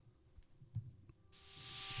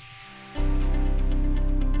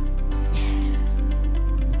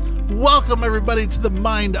Welcome, everybody, to the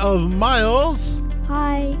Mind of Miles.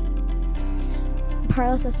 Hi.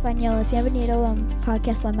 Parlos Españoles. Bienvenido a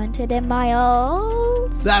podcast La Mente de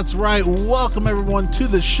Miles. That's right. Welcome, everyone, to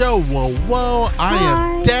the show. Whoa. I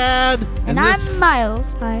am Dad. And I'm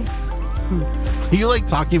Miles. Hi. You like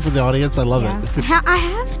talking for the audience? I love it. I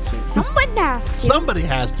have to. Someone has to. Somebody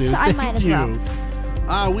has to. So I might as well.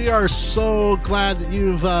 We are so glad that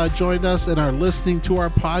you've joined us and are listening to our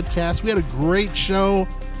podcast. We had a great show,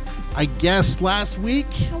 I guess, last week.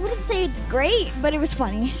 I wouldn't say it's great, but it was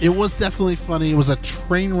funny. It was definitely funny. It was a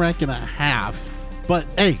train wreck and a half. But,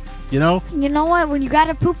 hey, you know? You know what? When you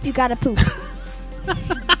gotta poop, you gotta poop.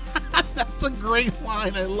 That's a great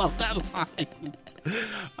line. I love that line.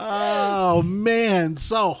 Oh, man.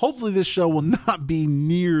 So, hopefully this show will not be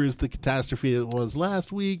near as the catastrophe it was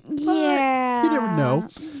last week. Yeah. You never know.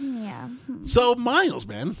 Yeah. So, Miles,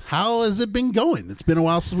 man, how has it been going? It's been a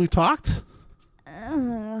while since we've talked.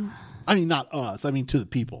 I mean, not us. I mean, to the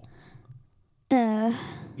people. Yeah.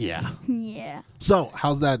 Yeah. So,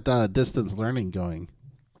 how's that distance learning going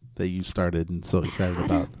that you started and so excited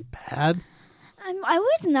about? Bad? I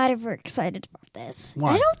was not ever excited about this.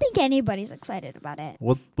 Why? I don't think anybody's excited about it.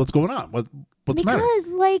 What's going on? What's the matter? Because,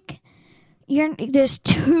 like, there's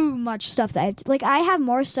too much stuff that I have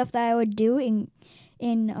more stuff that I would do in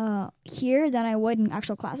here than I would in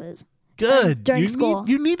actual classes. Good. During school.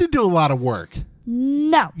 You need to do a lot of work.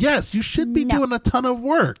 No. Yes, you should be doing a ton of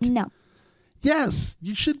work. No. Yes,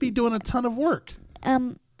 you should be doing a ton of work.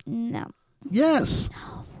 No. Yes.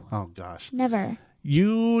 Oh, gosh. Never.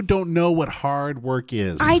 You don't know what hard work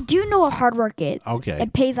is. I do know what hard work is. Okay.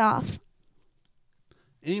 It pays off.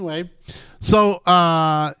 Anyway, so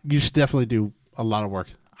you should definitely do a lot of work.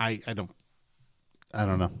 I don't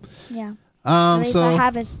know. Yeah. At least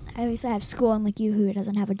I have school, unlike you, who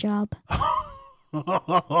doesn't have a job. Hey,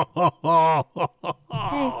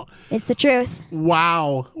 it's the truth.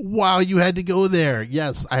 Wow, you had to go there.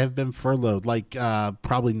 Yes, I have been furloughed, like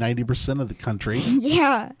probably 90% of the country.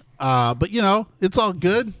 Yeah. But you know, it's all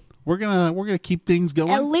good. We're gonna keep things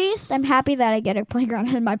going. At least I'm happy that I get a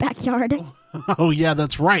playground in my backyard. Oh yeah,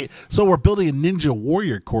 that's right. So we're building a Ninja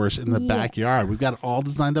Warrior course in the backyard. We've got it all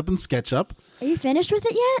designed up in SketchUp. Are you finished with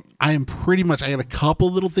it yet? I am pretty much. I got a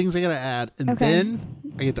couple little things I gotta add, and then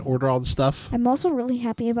I get to order all the stuff. I'm also really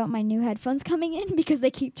happy about my new headphones coming in because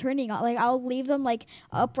they keep turning on. Like, I'll leave them like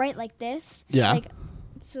upright like this. Yeah. Like,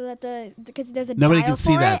 so that because there's a Nobody dial can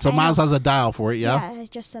see for that. it. So Miles has a dial for it. Yeah, I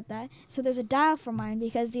just said that. So there's a dial for mine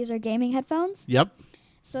because these are gaming headphones. Yep.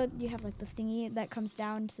 So you have like the thingy that comes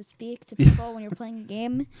down to speak to people when you're playing a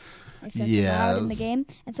game. If that's loud in the game.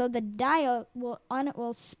 And so the dial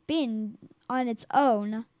will spin on its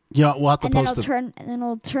own. Yeah, we'll have to post it. And then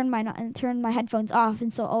it'll turn my headphones off,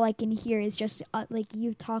 and so all I can hear is just like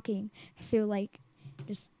you talking through like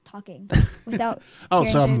just talking without. Oh,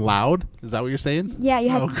 so I'm loud? Is that what you're saying? Yeah, you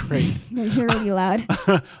have. Oh, great. You're really loud.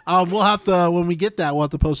 We'll have to when we get that. We'll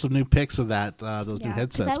have to post some new pics of that those new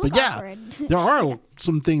headsets. But yeah, awkward. there are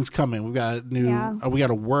some things coming. We've got new. We got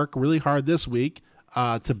to work really hard this week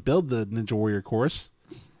to build the Ninja Warrior course,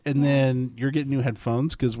 and then you're getting new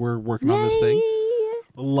headphones because we're working on this thing.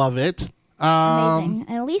 Love it. Amazing.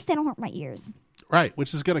 And at least they don't hurt my ears. Right,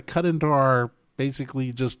 which is going to cut into our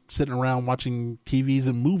basically just sitting around watching TVs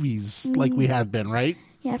and movies like we have been, right?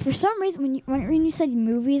 Yeah, for some reason, when you said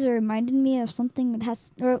movies, it reminded me of something that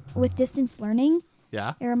has with distance learning.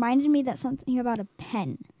 Yeah. It reminded me that something about a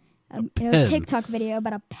pen. A TikTok video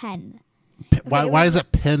about a pen. Why is a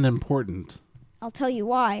pen important? I'll tell you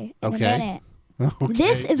why in a Okay. minute. Okay.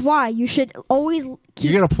 This is why you should always keep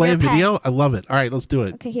You're going to play your a video? pen. I love it. All right, let's do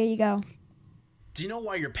it. Okay, here you go. Do you know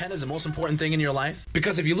why your pen is the most important thing in your life?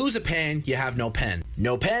 Because if you lose a pen, you have no pen.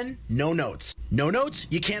 No pen, no notes. No notes,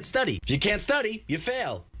 you can't study. If you can't study, you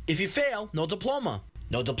fail. If you fail, no diploma.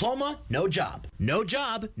 No diploma, no job. No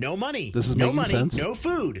job, no money. This is no making money, sense. no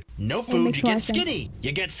food. No makes food, you a lot get of sense. skinny.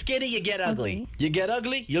 You get skinny, you get ugly. You get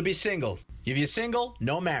ugly, you'll be single. If you're single,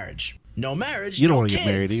 no marriage. No marriage, You don't no wanna get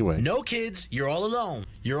married kids. anyway. No kids, you're all alone.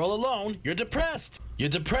 You're all alone, you're depressed. You're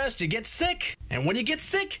depressed, you get sick. And when you get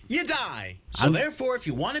sick, you die. So therefore, if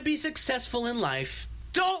you want to be successful in life,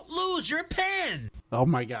 don't lose your pen. Oh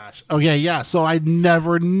my gosh. Okay, yeah. So I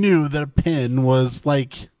never knew that a pen was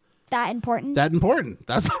like That important? that important.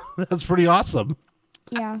 That's pretty awesome.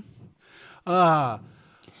 Yeah.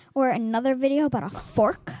 Or another video about a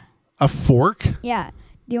fork. A fork? Yeah.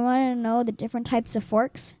 Do you want to know the different types of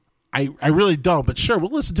forks? I really don't, but sure,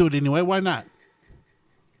 we'll listen to it anyway. Why not?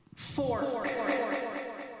 4,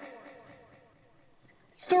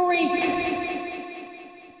 3,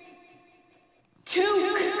 2,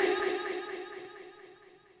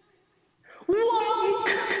 1.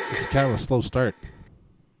 kind of a slow start.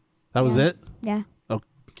 That was it? Yeah.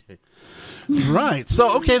 Okay. Right.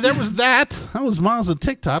 So, okay, there was that. That was Miles and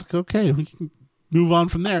TikTok. Okay, we can move on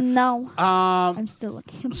from there. No. I'm still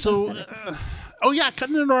looking. So,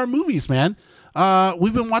 cutting into our movies, man.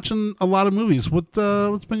 We've been watching a lot of movies. What's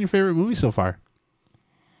been your favorite movie so far?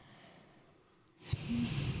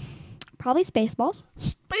 Probably Spaceballs.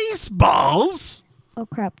 Spaceballs? Oh,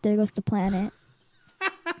 crap. There goes the planet.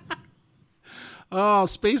 Oh,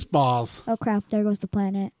 Spaceballs. Oh, crap. There goes the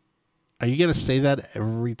planet. Are you going to say that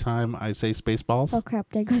every time I say Spaceballs? Oh,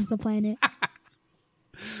 crap. There goes the planet.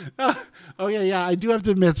 Yeah. I do have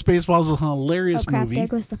to admit, Spaceballs is a hilarious Oh, crap. movie. There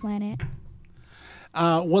goes the planet.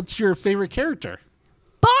 What's your favorite character?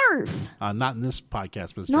 Barf! Not in this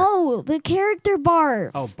podcast, Mr. No, the character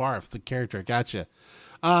Barf. Oh, Barf, the character. Gotcha.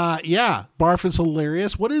 Yeah, Barf is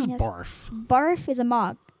hilarious. What is Yes. Barf? Barf is a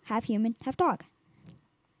Mog. Half human, half dog.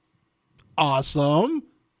 Awesome.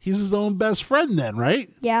 He's his own best friend then, right?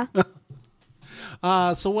 Yeah.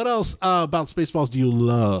 So what else about Spaceballs do you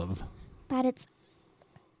love? That it's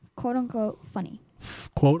quote unquote funny.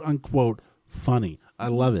 Quote unquote funny. I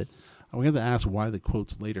love it. I'm going to ask why the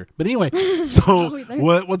quotes later. But anyway, so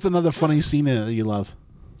what's another funny scene in it that you love?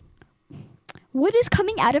 What is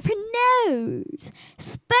coming out of her nose?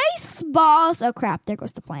 Spaceballs. Oh crap, there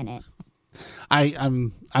goes the planet.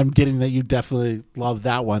 I'm getting that you definitely love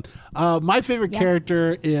that one. My favorite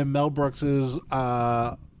character in Mel Brooks's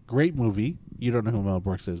great movie. You don't know who Mel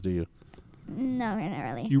Brooks is, do you? No, not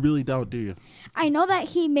really. You really don't, do you? I know that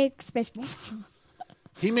he made Spaceballs.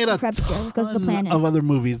 He made a Crap, there goes the ton planet. of other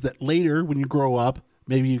movies that later, when you grow up,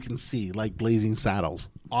 maybe you can see, like Blazing Saddles.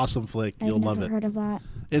 Awesome flick. You'll I've love never it. heard of that.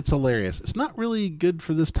 It's hilarious. It's not really good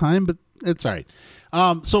for this time, but it's all right.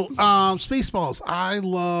 Spaceballs. I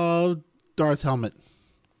love Darth Helmet.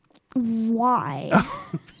 Why?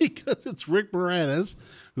 Because it's Rick Moranis,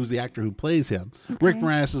 who's the actor who plays him. Okay. Rick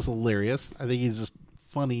Moranis is hilarious. I think he's just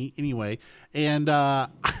funny anyway. And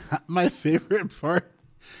my favorite part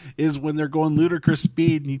is when they're going ludicrous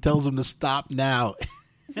speed and he tells them to stop now.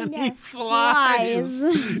 And he flies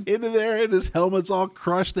into there and his helmet's all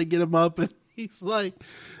crushed. They get him up and he's like,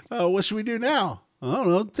 what should we do now? I don't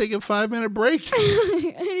know. Take a 5-minute break.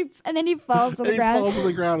 and then he falls to the ground. He falls to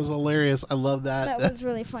the ground. It was hilarious. I love that. That was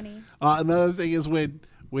really funny. Another thing is when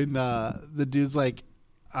the dude's like,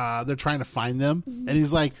 they're trying to find them, and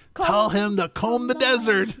he's like, tell him to comb the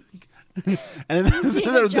desert. And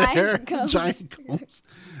they're there, giant combs.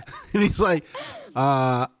 And he's like,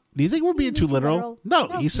 do you think we're being too literal? No,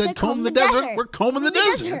 he said comb the desert. We're combing the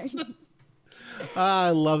desert. I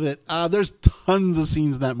love it. There's tons of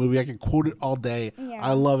scenes in that movie. I could quote it all day. Yeah.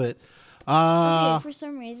 I love it. Okay, for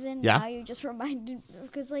some reason, now you just reminded,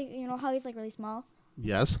 because you know how he's like really small.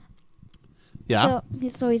 Yes. Yeah.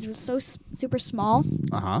 So he's so super small.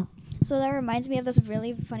 Uh-huh. So that reminds me of this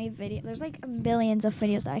really funny video. There's like billions of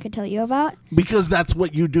videos that I could tell you about. Because that's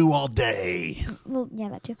what you do all day. Well, yeah,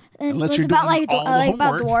 that too. And Unless it's you're about doing all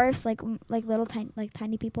about the dwarfs, like little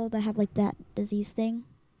tiny people that have like that disease thing,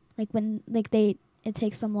 like when it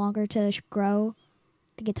takes them longer to grow,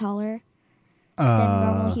 to get taller than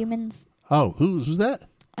normal humans. Oh, who's that?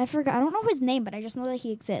 I forgot. I don't know his name, but I just know that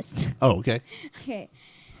he exists. Oh, okay. Okay,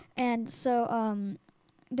 and so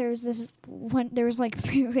there's this one. There's like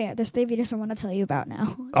three. Yeah, there's 3 videos I want to tell you about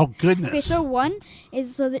now. Oh goodness. Okay, so one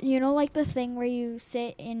is so that like the thing where you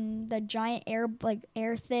sit in the giant air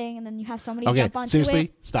thing, and then you have somebody jump onto seriously,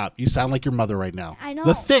 it. Stop. You sound like your mother right now. I know.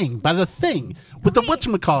 The thing by the thing with the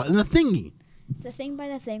whatchamacallit and the thingy. It's a thing by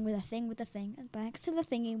the thing with a thing with a thing, and next to the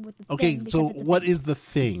thingy with the thing. Okay, so what is the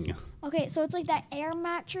thing? Okay, so it's like that air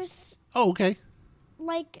mattress. Oh, okay.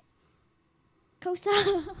 Like Cosa.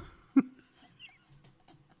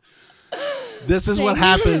 This is what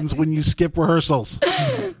happens when you skip rehearsals.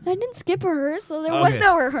 I didn't skip rehearsal. There was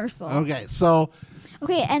no rehearsal. Okay, so.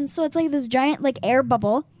 Okay, and so it's like this giant air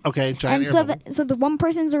bubble. Okay, giant air bubble. So the one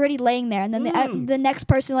person's already laying there, and then the next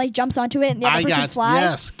person jumps onto it, and the other person flies.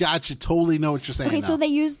 Yes, gotcha. Totally know what you're saying. Okay, now. so they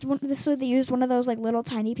used one of those little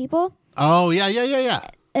tiny people. Oh yeah.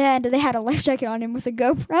 And they had a life jacket on him with a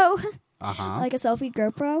GoPro. Uh-huh. Like a selfie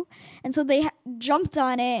GoPro. And so they jumped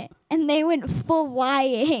on it and they went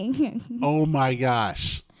flying. Oh my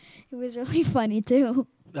gosh. It was really funny too.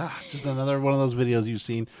 Just another one of those videos you've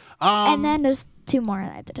seen. And then there's 2 more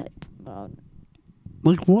I have to tell you about.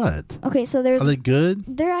 Like what? Okay, so there's... Are they good?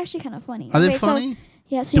 They're actually kind of funny. Are they funny?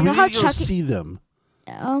 So you know how Chucky... see them?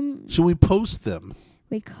 Should we post them?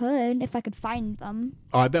 We could, if I could find them.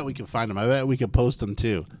 Oh, I bet we can find them. I bet we could post them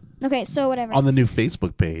too. Okay, so whatever. On the new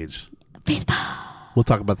Facebook page. Facebook. We'll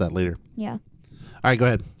talk about that later. Yeah. All right, go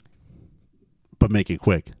ahead. But make it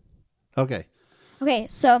quick. Okay. Okay,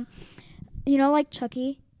 so You know, like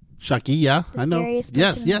Chucky, Chucky, yeah, the I know. scariest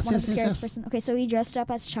Yes, person, yes, one yes, of the yes, scariest yes. person. Okay, so he dressed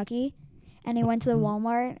up as Chucky, and he went to the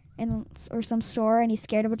Walmart or some store, and he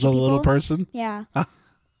scared a bunch The of people. little person. Yeah.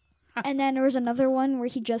 And then there was another one where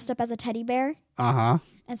he dressed up as a teddy bear, Uh-huh.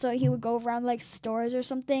 and so he would go around like stores or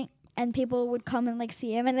something, and people would come and like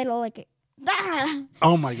see him, and they'd all like, ah!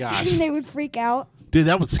 Oh my gosh. And they would freak out. Dude,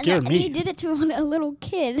 that would scare And me. he did it to a little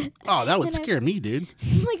kid. Oh, that would and I- scare me, dude.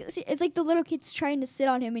 Like it's like the little kid's trying to sit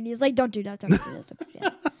on him, and he's like, "Don't do that! Don't do that! Don't do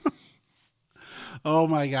that!" Oh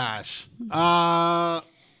my gosh.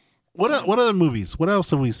 What other movies? What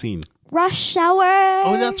else have we seen? Rush Hour.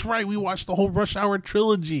 Oh, that's right. We watched the whole Rush Hour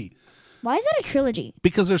trilogy Why is that a trilogy?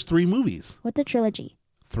 because there's 3 movies. What's a trilogy?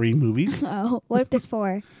 3 movies? Oh, what if there's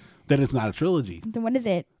 4? Then it's not a trilogy. Then what is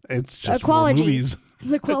it? It's just 4 qualogy. movies.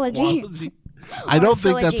 It's a qualogy. Qualogy. I don't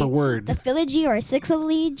think that's a Philogy. word. The philology or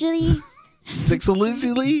sixology?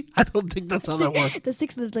 Sixology? I don't think that's how that works. The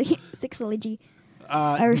sixology.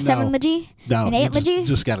 No. Or sevenlogy? No, An you eightlogy?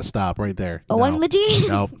 just got to stop right there. A No. onelogy?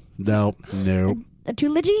 No. A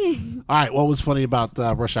twology? All right, what was funny about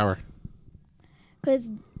Rush Hour? Because,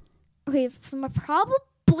 okay,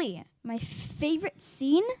 probably my favorite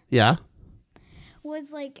scene Yeah.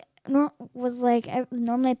 was like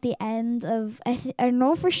normally at the end of I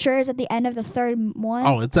know for sure it's at the end of the third one.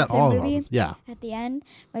 Oh, it's at third all of movie. them. Yeah. At the end,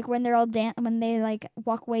 like when they're all when they like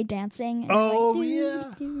walk away dancing. And Oh, like,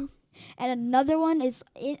 yeah. And another one is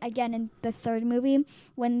again in the third movie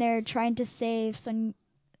when they're trying to save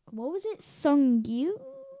what was it? Sung Yu?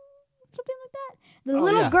 Something like that. The Oh,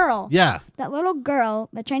 little yeah. girl. Yeah. That little girl,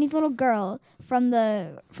 the Chinese little girl from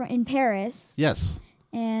in Paris, Yes.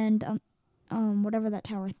 and whatever that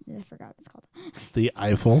tower I forgot what it's called. The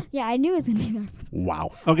Eiffel. Yeah, I knew it was gonna be there.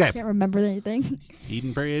 Wow. Okay. I can't remember anything.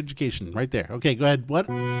 Eden Prairie Education, right there. Okay, go ahead. What?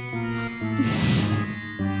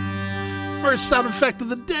 First sound effect of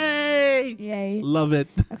the day. Yay. Love it.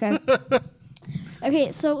 Okay.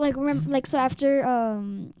 Okay, so like remember, so after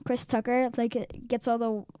Chris Tucker gets all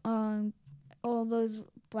those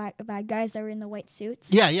bad guys that were in the white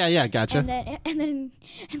suits. Yeah. Gotcha. And then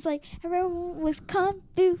it's like everyone was kung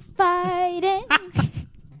fu fighting.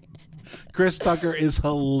 Chris Tucker is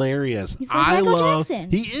hilarious. He's like Michael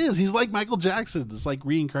Jackson. He is. He's like Michael Jackson. It's like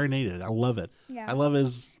reincarnated. I love it. Yeah. I love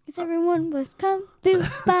his. Everyone was kung fu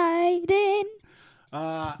fighting.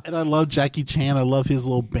 And I love Jackie Chan. I love his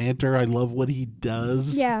little banter. I love what he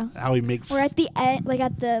does. Yeah. How he makes. Or at the end,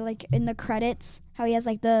 in the credits, how he has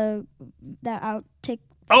like the outtake.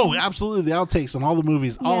 Oh, absolutely. The outtakes in all the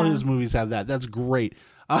movies. All Yeah. his movies have that. That's great.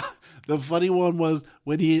 The funny one was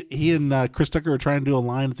when he and Chris Tucker were trying to do a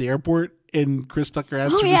line at the airport, and Chris Tucker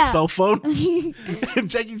answered yeah. his cell phone. And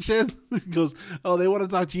Jackie Chan goes, "Oh, they want to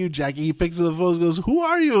talk to you, Jackie." He picks up the phone and goes, "Who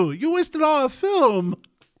are you? You wasted all the film.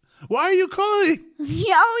 Why are you calling?"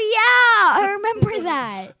 Oh yeah, I remember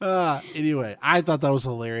that. Anyway, I thought that was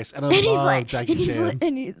hilarious, and I And love Jackie Chan.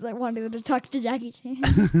 he's like wanting to talk to Jackie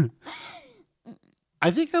Chan. I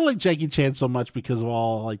think I like Jackie Chan so much because of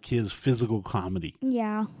all like his physical comedy.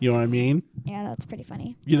 Yeah, You know what I mean? yeah, that's pretty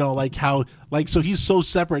funny. You know, like how, like, so he's so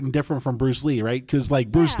separate and different from Bruce Lee, right? Because,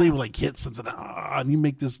 like, Bruce Lee would, like, hit something, and you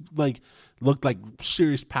make this, like, look like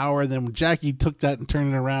serious power. And then when Jackie took that and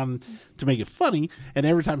turned it around to make it funny, and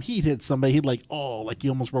every time he'd hit somebody, he'd, like, he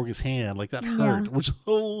almost broke his hand. Like, that hurt, which is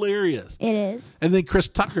hilarious. It is. And then Chris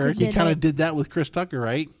Tucker, he did kind of it. did that with Chris Tucker,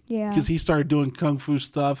 right? Yeah. Because he started doing kung fu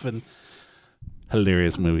stuff, and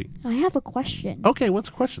hilarious movie. I have a question. Okay, what's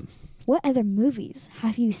the question? What other movies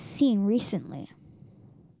have you seen recently?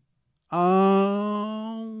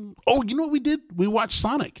 Oh, you know what we did? We watched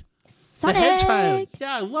Sonic. Sonic. The Hedgehog.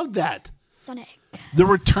 Yeah, I love that. Sonic. The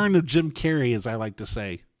return of Jim Carrey, as I like to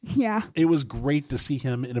say. Yeah. It was great to see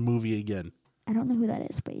him in a movie again. I don't know who that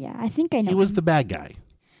is, but yeah, I think I know. He was him. the bad guy.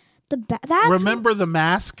 That's Remember The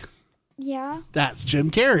Mask? Yeah. That's Jim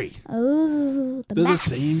Carrey. Oh, They're the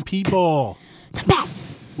same people. The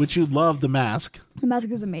best. Which you love The Mask. The Mask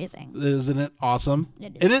is amazing. Isn't it awesome?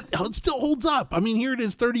 It is And it still holds up. I mean, here it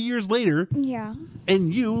is 30 years later, Yeah.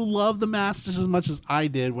 and you love The Mask just as much as I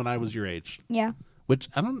did when I was your age. Yeah. Which,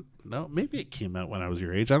 I don't know, maybe it came out when I was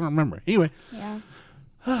your age. I don't remember. Anyway, Yeah.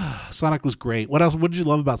 Sonic was great. What else? What did you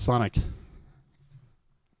love about Sonic?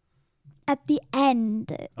 At the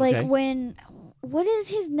end, like Okay. what is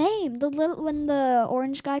his name? When the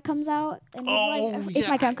orange guy comes out and he's like, if yeah.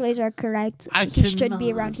 my calculators are correct, I he should be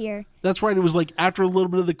cannot- around here. That's right. It was like after a little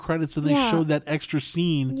bit of the credits, and they Yeah. showed that extra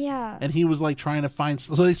scene. Yeah. And he was like trying to find.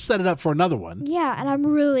 So they set it up for another one. Yeah, and I'm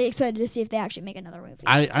really excited to see if they actually make another movie.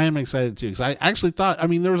 I am excited too because I actually thought. I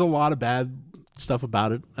mean, there was a lot of bad stuff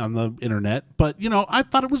about it on the internet, but I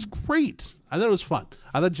thought it was great. I thought it was fun.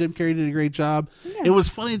 I thought Jim Carrey did a great job. Yeah. It was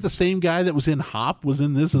funny that the same guy that was in Hop was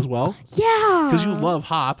in this as well. Yeah, because you love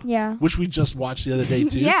Hop. Yeah, which we just watched the other day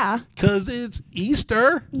too. Yeah, because it's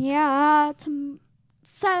Easter. Yeah,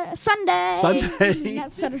 Sunday.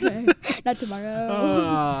 Not Saturday. Not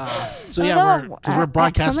tomorrow. So yeah, we're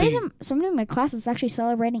broadcasting. Somebody in my class is actually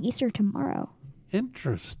celebrating Easter tomorrow.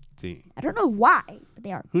 Interesting. I don't know why, but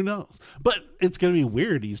they are. Who knows? But it's going to be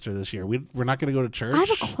weird Easter this year. We're not going to go to church. I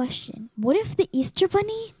have a question. What if the Easter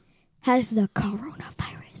Bunny has the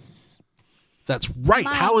coronavirus? That's right.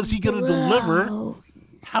 How is he going to deliver?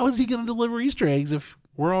 How is he going to deliver Easter eggs if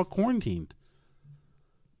we're all quarantined?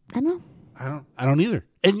 I don't know. I don't either.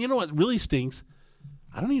 And you know what really stinks?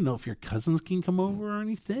 I don't even know if your cousins can come over or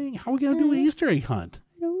anything. How are we going to do an Easter egg hunt?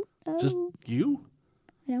 I don't know. Just you?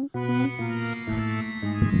 I don't know.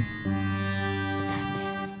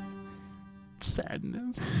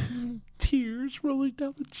 Sadness. Tears rolling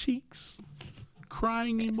down the cheeks.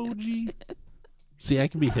 Crying emoji. See, I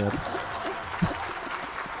can be hip.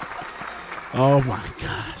 Oh my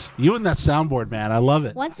gosh. You and that soundboard, man. I love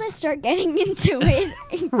it. Once I start getting into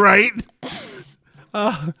it. Right?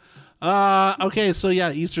 Okay, so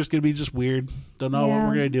yeah, Easter's going to be just weird. Don't know what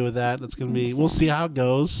we're going to do with that. It's going to be, we'll see how it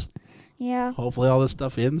goes. Yeah. Hopefully all this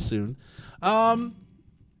stuff ends soon. You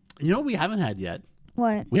know what we haven't had yet?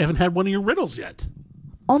 What? We haven't had one of your riddles yet.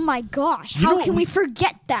 Oh my gosh. How can we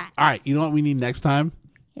forget that? All right, you know what we need next time?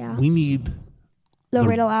 Yeah. We need the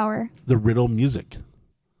riddle hour. The riddle music.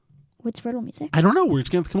 What's riddle music? I don't know. We're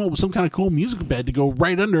just going to come up with some kind of cool music bed to go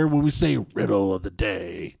right under when we say riddle of the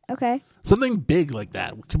day. Okay. Something big like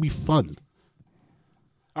that. It could be fun.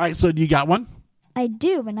 All right, so do you got one? I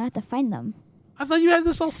do, but I have to find them. I thought you had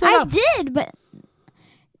this all set up. I did, but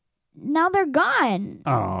now they're gone.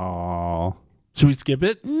 Oh. Should we skip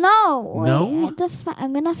it? No. No?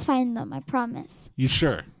 I'm going to find them, I promise. You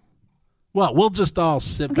sure? Well, we'll just all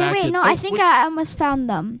sit back. Wait, I think I almost found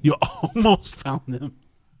them. You almost found them.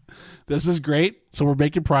 This is great. So we're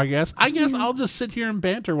making progress. I guess I'll just sit here and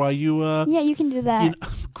banter while you... yeah, you can do that.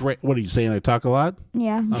 Great. What are you saying? I talk a lot?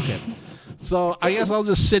 Yeah. Okay. So I guess I'll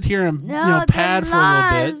just sit here and pad for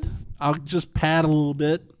a little bit. I'll just pad a little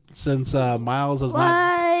bit since Miles is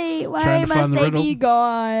not trying to find the riddle. Why must they be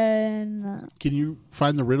gone? Can you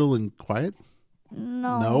find the riddle in quiet?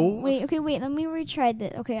 No. Wait. Let me retry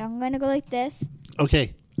this. Okay, I'm going to go like this.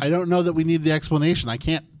 Okay. I don't know that we need the explanation. I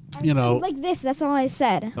can't, like this. That's all I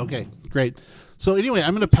said. Okay, great. So anyway,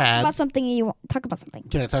 I'm going to pad. Talk about something.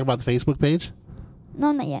 Can I talk about the Facebook page?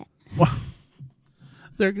 No, not yet. Well,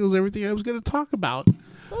 there goes everything I was going to talk about.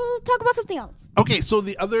 So talk about something else. Okay, so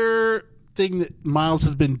the other thing that Miles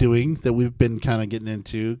has been doing that we've been kind of getting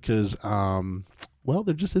into because,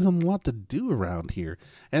 there just isn't a lot to do around here.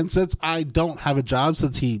 And since I don't have a job,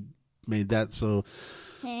 since he made that so...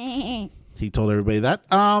 He told everybody that.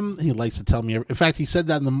 He likes to tell me. In fact, he said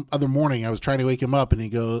that in the other morning. I was trying to wake him up, and I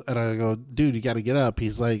go, dude, you got to get up.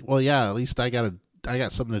 He's like, well, yeah, at least I got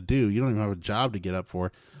something to do. You don't even have a job to get up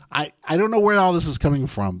for. I don't know where all this is coming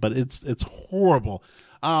from, but it's horrible.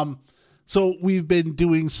 So we've been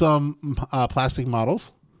doing some plastic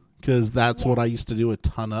models because that's what I used to do a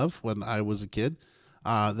ton of when I was a kid.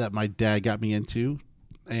 That my dad got me into.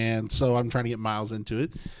 And so I'm trying to get Miles into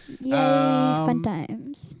it. Yay, fun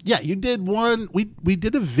times. Yeah, you did one. We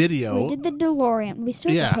did a video. We did the DeLorean. We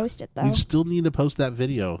still have to post it, though. We still need to post that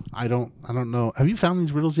video. I don't know. Have you found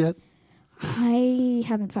these riddles yet? I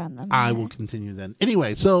haven't found them. I will continue then.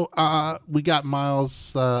 Anyway, so we got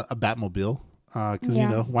Miles a Batmobile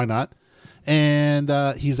because, why not? And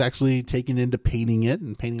he's actually taken into painting it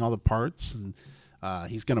and painting all the parts and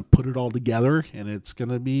he's going to put it all together, and it's going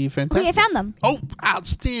to be fantastic. Okay, I found them. Oh,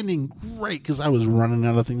 outstanding. Great, because I was running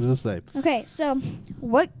out of things to say. Okay, so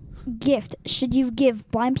what gift should you give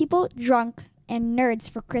blind people, drunk, and nerds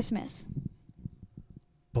for Christmas?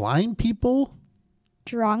 Blind people?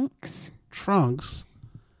 Drunks. Trunks.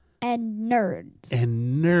 And nerds.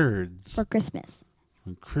 And nerds. For Christmas.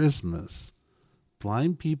 For Christmas.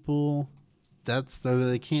 Blind people,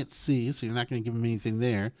 they can't see, so you're not going to give them anything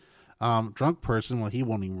there. Drunk person, well, he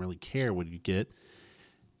won't even really care what you get.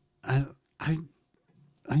 I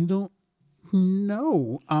don't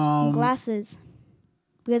know. Glasses.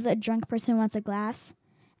 Because a drunk person wants a glass,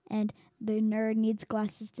 and the nerd needs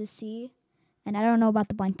glasses to see. And I don't know about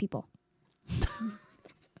the blind people.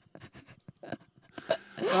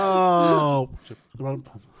 Oh.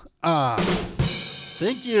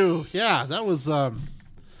 Thank you. Yeah, that was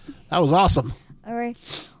awesome. All right.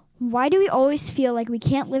 Why do we always feel like we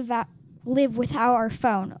can't live without our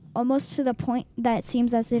phone, almost to the point that it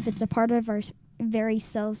seems as if it's a part of our very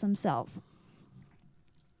selves themselves?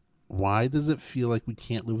 why does it feel like we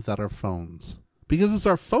can't live without our phones? Because it's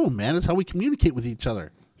our phone, man. It's how we communicate with each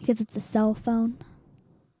other. Because it's a cell phone.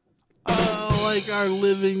 Oh, like our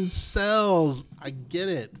living cells. I get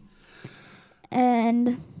it.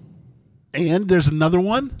 And there's another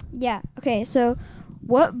one? yeah. Okay, so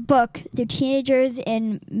what book do teenagers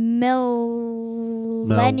and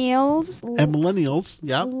millennials And millennials,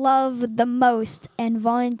 yeah. love the most and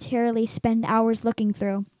voluntarily spend hours looking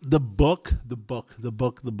through? The book.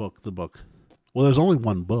 Well, there's only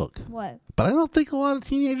one book. What? But I don't think a lot of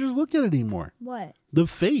teenagers look at it anymore. What? The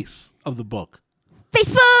face of the book.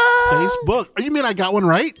 Facebook! Facebook. Oh, you mean I got one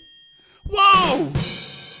right? Whoa!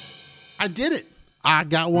 I did it. I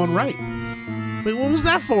got one right. Wait, what was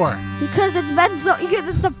that for? Because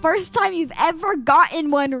it's the first time you've ever gotten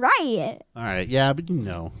one right. All right, yeah, but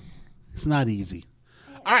it's not easy.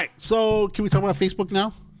 All right, so can we talk about Facebook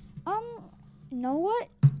now? You know what?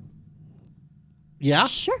 Yeah?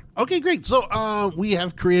 Sure. Okay, great. So we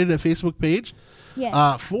have created a Facebook page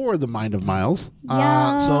Yes. for the Mind of Miles.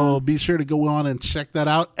 Yeah. So be sure to go on and check that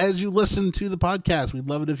out as you listen to the podcast. We'd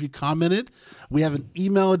love it if you commented. We have an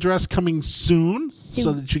email address coming soon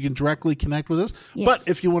so that you can directly connect with us. Yes. But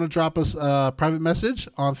if you want to drop us a private message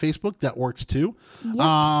on Facebook, that works too.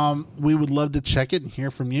 Yep. We would love to check it and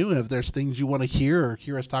hear from you. And if there's things you want to hear or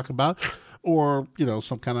hear us talk about, or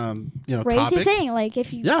some kind of Raise topic. your thing. Like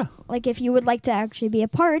if you would like to actually be a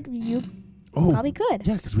part, you probably could.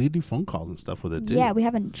 Yeah, because we could do phone calls and stuff with it too. Yeah, we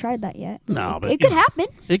haven't tried that yet. No, but it could happen.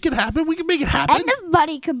 It could happen. We can make it happen.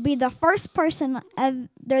 Anybody could be the first person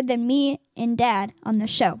other than me and Dad on the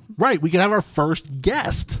show. Right. We could have our first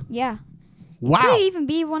guest. Yeah. Wow. Could even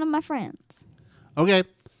be one of my friends. Okay.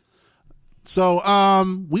 So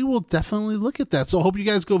we will definitely look at that. So I hope you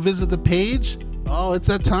guys go visit the page. Oh, it's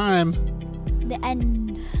that time. The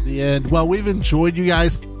end. The end. Well, we've enjoyed you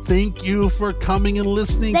guys. Thank you for coming and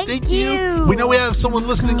listening. Thank you. We know we have someone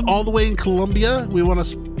listening all the way in Colombia. We want to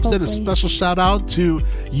send a Hopefully. special shout out to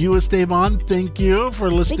you, Esteban. Thank you for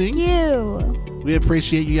listening. Thank you. We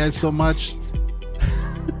appreciate you guys so much.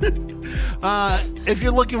 If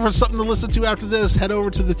you're looking for something to listen to after this, head over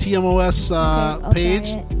to the TMOS I'll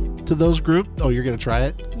page, try it. to those group. Oh, you're going to try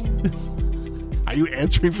it? Yeah. Are you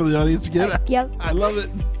answering for the audience again? Yep. I love it.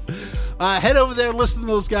 Head over there, listen to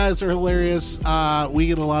those guys. They're hilarious. We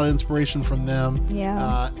get a lot of inspiration from them.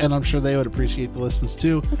 Yeah. And I'm sure they would appreciate the listens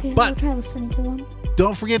too. Okay, But we'll try listening to them.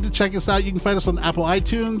 don't forget to check us out. You can find us on Apple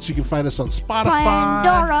iTunes. You can find us on Spotify.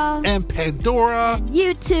 Pandora. And Pandora.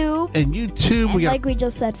 YouTube. And YouTube. And like we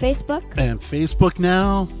just said, Facebook. And Facebook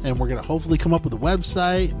now. And we're going to hopefully come up with a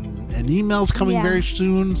website and emails coming very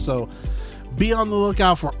soon. So be on the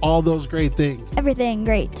lookout for all those great things. Everything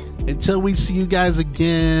great. Until we see you guys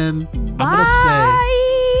again, Bye. I'm going to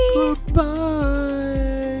say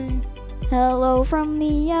goodbye. Hello from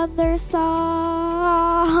the other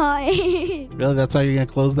side. Really? That's how you're going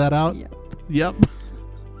to close that out? Yep.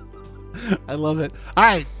 I love it. All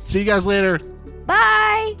right. See you guys later.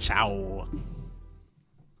 Bye. Ciao.